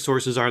what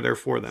resources are there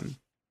for them?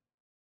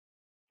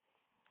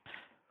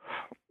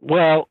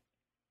 Well,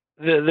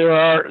 there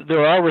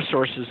are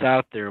resources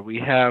out there. We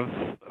have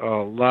a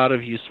lot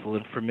of useful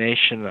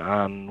information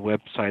on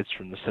websites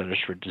from the Centers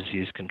for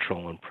Disease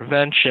Control and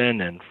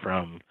Prevention, and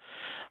from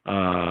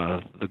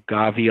the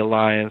Gavi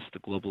Alliance, the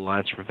Global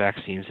Alliance for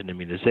Vaccines and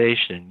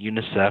Immunization, and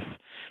UNICEF,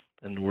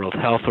 and the World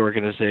Health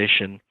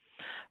Organization.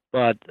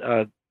 But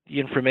the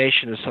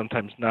information is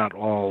sometimes not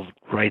all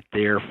right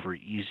there for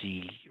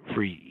easy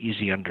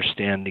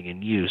understanding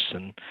and use.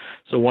 And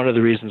so one of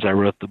the reasons I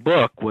wrote the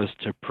book was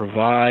to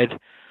provide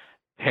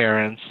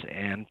parents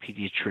and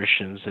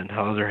pediatricians and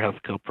other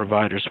healthcare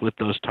providers with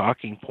those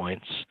talking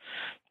points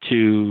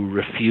to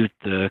refute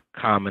the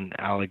common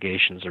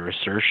allegations or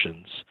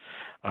assertions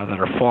that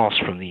are false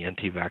from the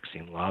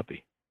anti-vaccine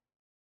lobby.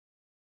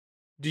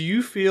 Do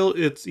you feel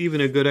it's even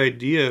a good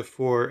idea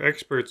for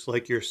experts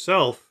like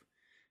yourself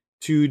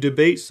to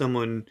debate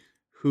someone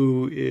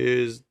who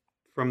is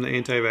from the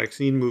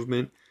anti-vaccine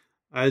movement,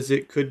 as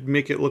it could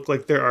make it look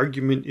like their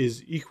argument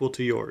is equal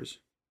to yours?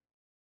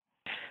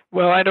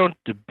 Well, I don't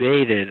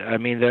debate it. I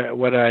mean,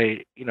 what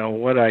I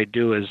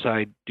do is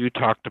I do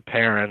talk to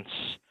parents,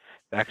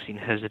 vaccine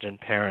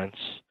hesitant parents,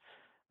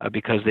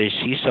 because they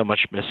see so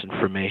much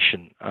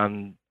misinformation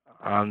on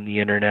the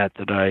internet,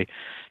 that I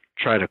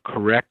try to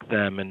correct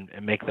them and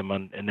make them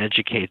and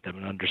educate them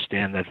and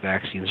understand that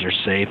vaccines are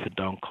safe and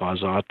don't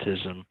cause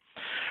autism,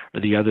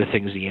 or the other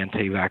things the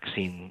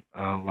anti-vaccine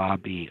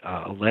lobby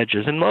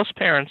alleges. And most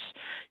parents,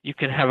 you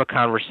can have a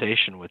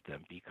conversation with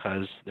them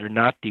because they're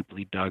not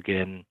deeply dug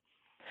in.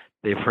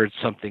 They've heard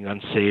something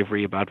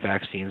unsavory about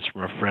vaccines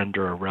from a friend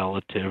or a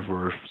relative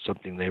or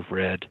something they've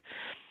read.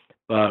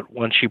 But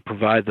once you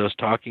provide those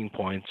talking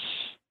points,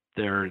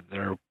 they're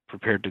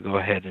prepared to go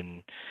ahead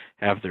and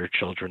have their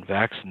children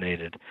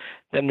vaccinated.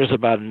 Then there's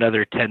about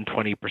another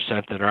 10-20%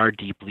 that are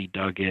deeply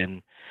dug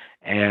in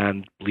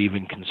and believe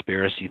in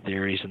conspiracy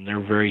theories, and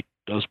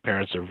those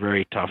parents are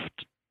very tough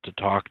to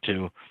talk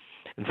to.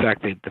 In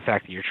fact, the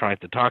fact that you're trying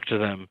to talk to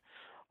them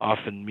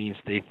often means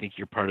they think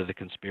you're part of the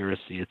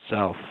conspiracy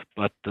itself.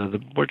 But the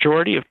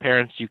majority of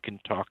parents you can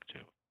talk to.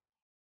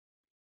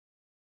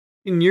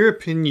 In your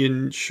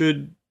opinion,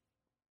 should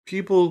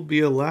people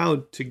be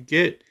allowed to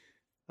get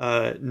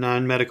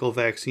non-medical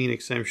vaccine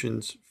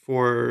exemptions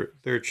for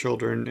their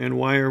children, and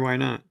why or why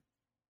not?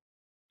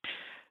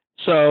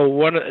 So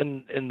one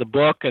in the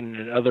book and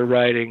in other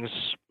writings,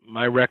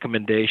 my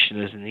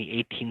recommendation is in the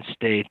 18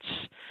 states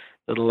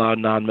that allow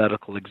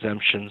non-medical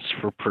exemptions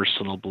for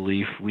personal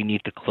belief, we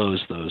need to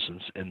close those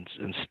and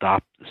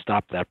stop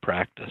that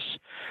practice.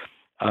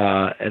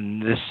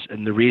 And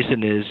the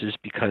reason is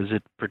because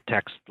it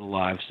protects the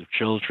lives of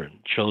children.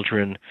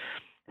 Children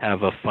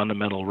have a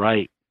fundamental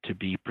right to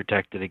be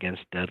protected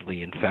against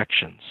deadly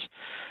infections.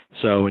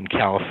 So in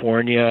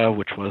California,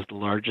 which was the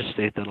largest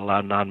state that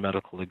allowed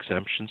non-medical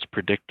exemptions,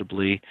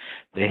 predictably,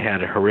 they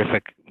had a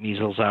horrific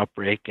measles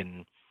outbreak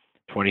in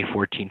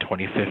 2014,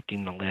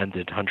 2015 that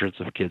landed hundreds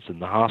of kids in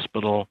the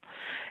hospital.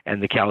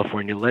 And the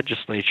California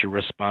legislature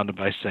responded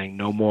by saying,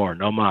 no more,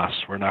 no mas,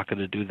 we're not going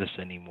to do this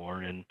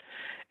anymore.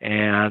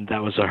 And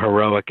that was a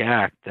heroic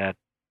act that,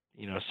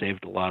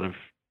 saved a lot of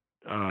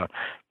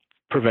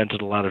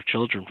prevented a lot of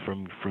children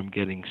from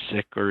getting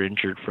sick or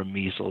injured from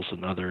measles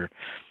and other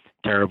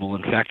terrible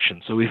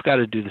infections. So we've got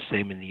to do the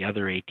same in the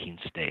other 18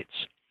 states.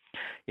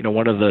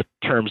 One of the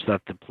terms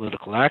that the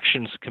Political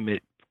Action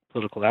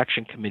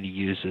Committee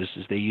uses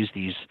is they use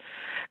these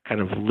kind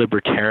of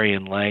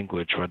libertarian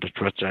language,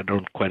 which I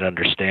don't quite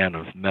understand,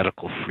 of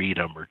medical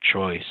freedom or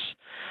choice.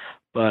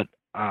 But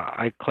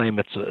I claim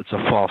it's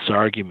a false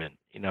argument.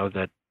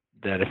 That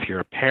if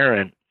you're a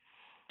parent,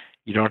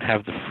 you don't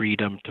have the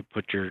freedom to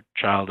put your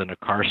child in a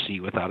car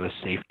seat without a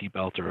safety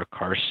belt or a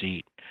car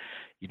seat.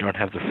 You don't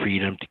have the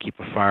freedom to keep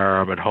a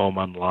firearm at home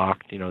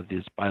unlocked.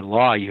 By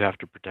law, you have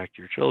to protect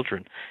your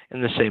children.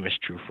 And the same is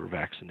true for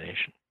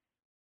vaccination.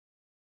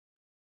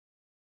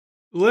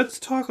 Let's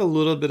talk a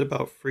little bit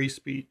about free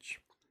speech.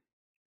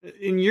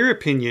 In your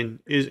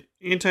opinion, is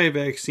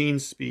anti-vaccine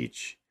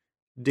speech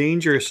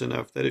dangerous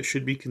enough that it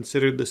should be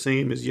considered the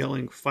same as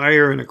yelling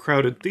fire in a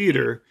crowded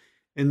theater,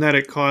 and that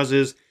it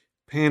causes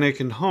panic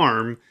and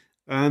harm?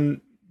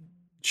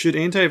 Should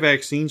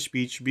anti-vaccine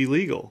speech be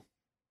legal?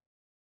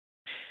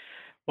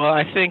 Well,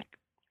 I think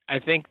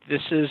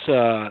this is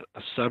a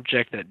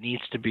subject that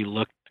needs to be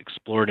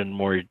explored in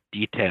more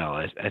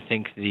detail. I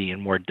think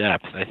in more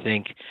depth. I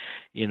think,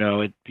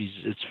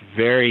 it's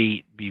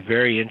very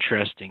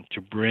interesting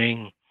to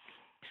bring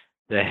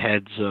the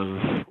heads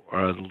of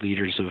or the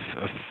leaders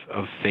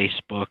of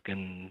Facebook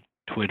and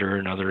Twitter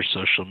and other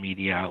social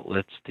media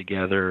outlets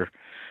together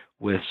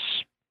with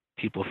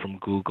people from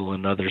Google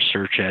and other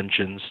search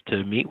engines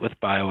to meet with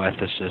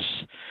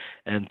bioethicists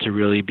and to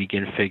really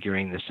begin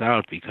figuring this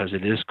out, because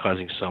it is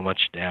causing so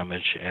much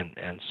damage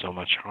and so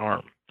much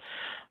harm.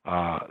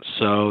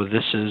 So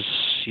this is,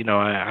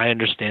 I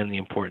understand the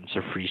importance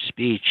of free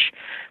speech,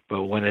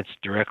 but when it's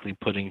directly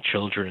putting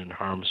children in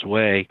harm's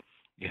way,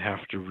 you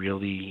have to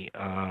really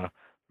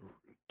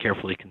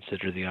carefully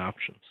consider the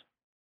options.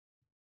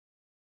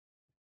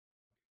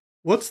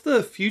 What's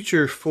the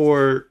future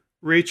for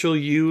Rachel,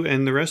 you,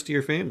 and the rest of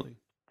your family?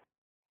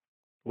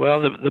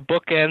 Well, the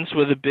book ends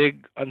with a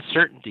big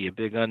uncertainty, a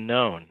big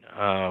unknown.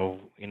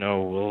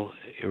 Will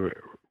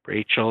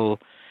Rachel,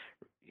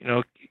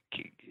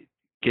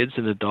 kids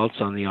and adults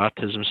on the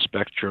autism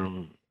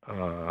spectrum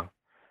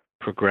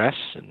progress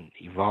and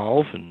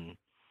evolve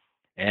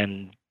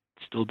and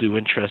still do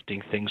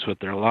interesting things with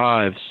their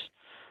lives.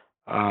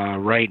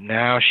 Right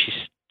now,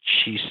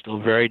 she's still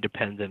very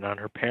dependent on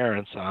her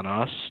parents, on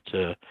us,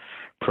 to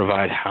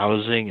provide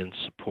housing and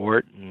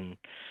support, and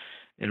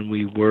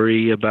we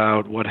worry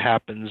about what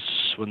happens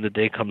when the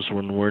day comes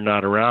when we're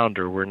not around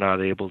or we're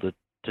not able to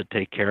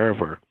take care of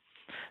her.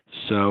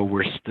 So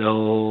we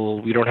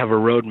don't have a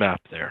roadmap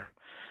there.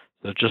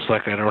 So just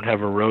like I don't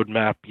have a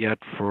roadmap yet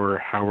for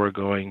how we're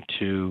going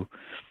to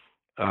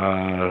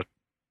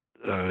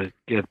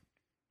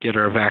get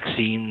our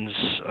vaccines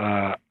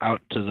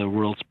out to the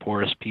world's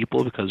poorest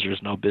people, because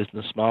there's no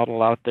business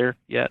model out there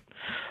yet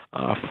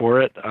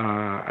for it.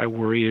 I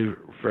worry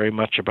very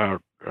much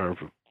about,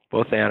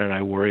 both Ann and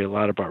I worry a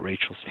lot about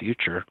Rachel's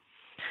future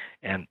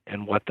and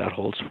what that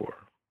holds for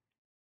her.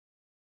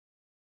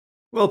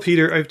 Well,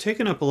 Peter, I've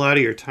taken up a lot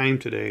of your time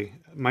today.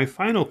 My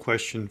final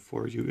question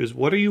for you is,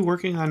 what are you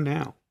working on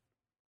now?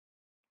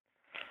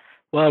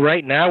 Well,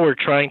 right now we're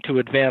trying to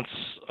advance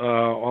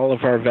all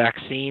of our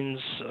vaccines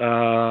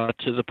to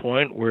the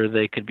point where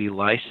they could be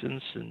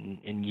licensed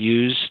and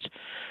used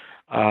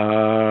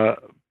and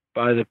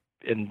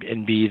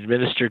be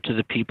administered to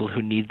the people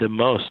who need them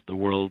most, the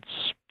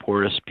world's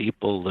poorest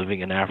people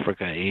living in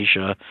Africa,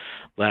 Asia,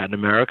 Latin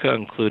America,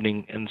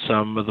 including and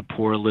some of the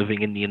poor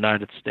living in the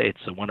United States.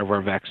 So one of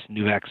our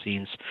new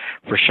vaccines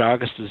for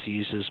Chagas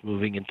disease is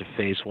moving into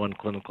phase 1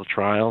 clinical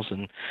trials,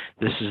 and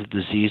this is a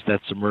disease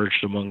that's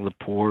emerged among the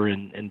poor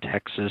in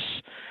Texas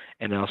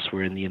and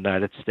elsewhere in the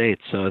United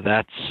States. So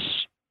that's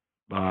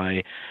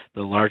the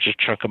largest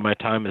chunk of my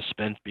time is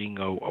spent being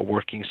a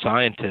working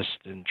scientist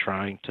and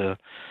trying to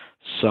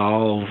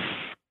solve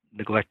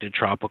neglected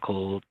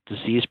tropical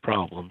disease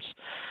problems.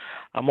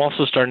 I'm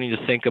also starting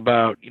to think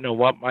about,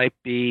 what might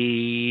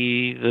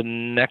be the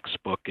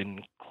next book.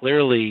 And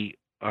clearly,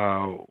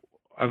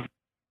 I've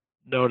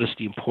noticed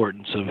the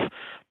importance of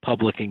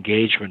public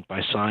engagement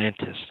by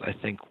scientists. I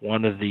think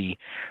one of the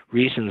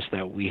reasons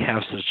that we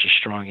have such a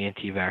strong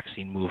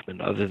anti-vaccine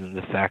movement, other than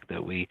the fact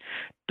that we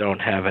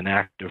don't have an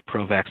active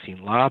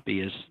pro-vaccine lobby,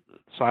 is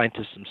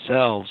scientists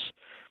themselves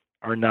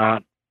are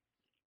not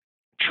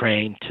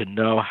trained to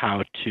know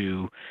how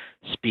to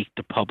speak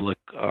to public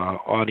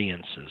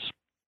audiences.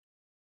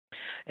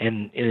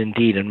 And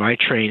indeed, in my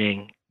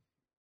training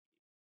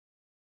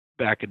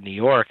back in New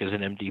York as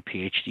an MD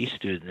PhD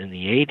student in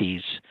the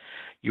 80s,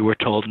 you were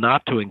told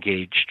not to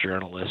engage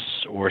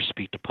journalists or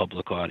speak to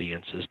public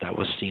audiences. That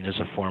was seen as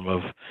a form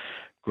of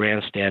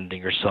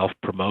grandstanding or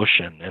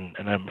self-promotion. And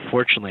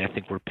unfortunately, I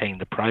think we're paying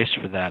the price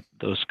for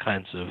those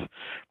kinds of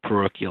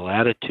parochial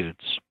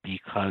attitudes,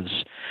 because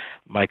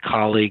my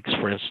colleagues,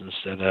 for instance,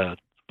 at a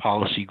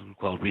policy group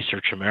called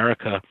Research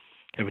America,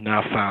 have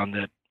now found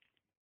that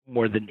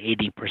more than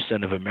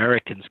 80% of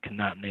Americans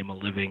cannot name a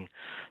living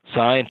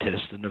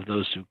scientist, and of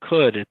those who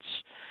could,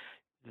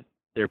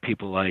 there are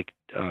people like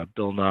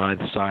Bill Nye,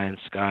 the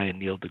science guy, and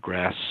Neil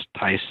deGrasse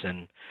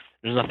Tyson.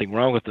 There's nothing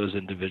wrong with those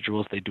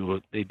individuals. They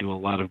do a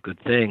lot of good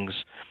things,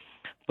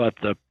 but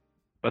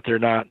they're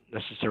not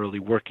necessarily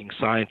working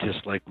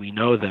scientists like we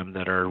know them,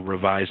 that are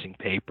revising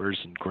papers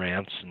and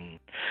grants and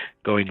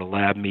going to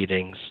lab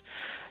meetings.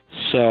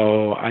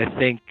 So I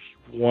think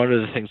one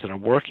of the things that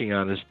I'm working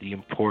on is the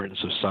importance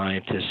of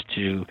scientists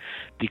to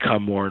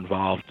become more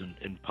involved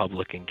in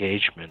public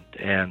engagement.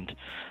 And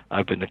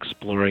I've been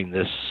exploring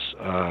this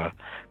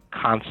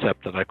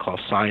concept that I call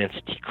science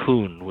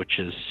tikkun, which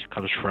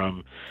comes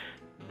from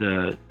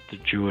the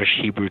Jewish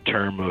Hebrew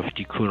term of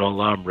tikkun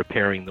olam,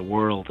 repairing the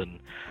world, and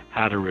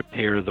how to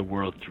repair the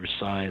world through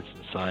science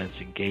and science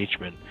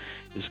engagement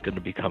is going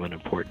to become an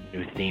important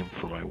new theme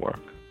for my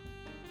work.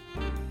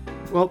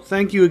 Well,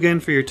 thank you again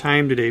for your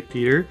time today,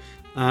 Peter.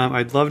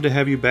 I'd love to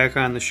have you back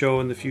on the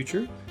show in the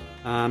future.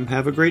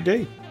 Have a great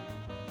day.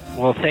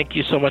 Well, thank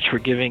you so much for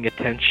giving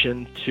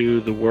attention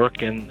to the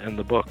work and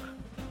the book.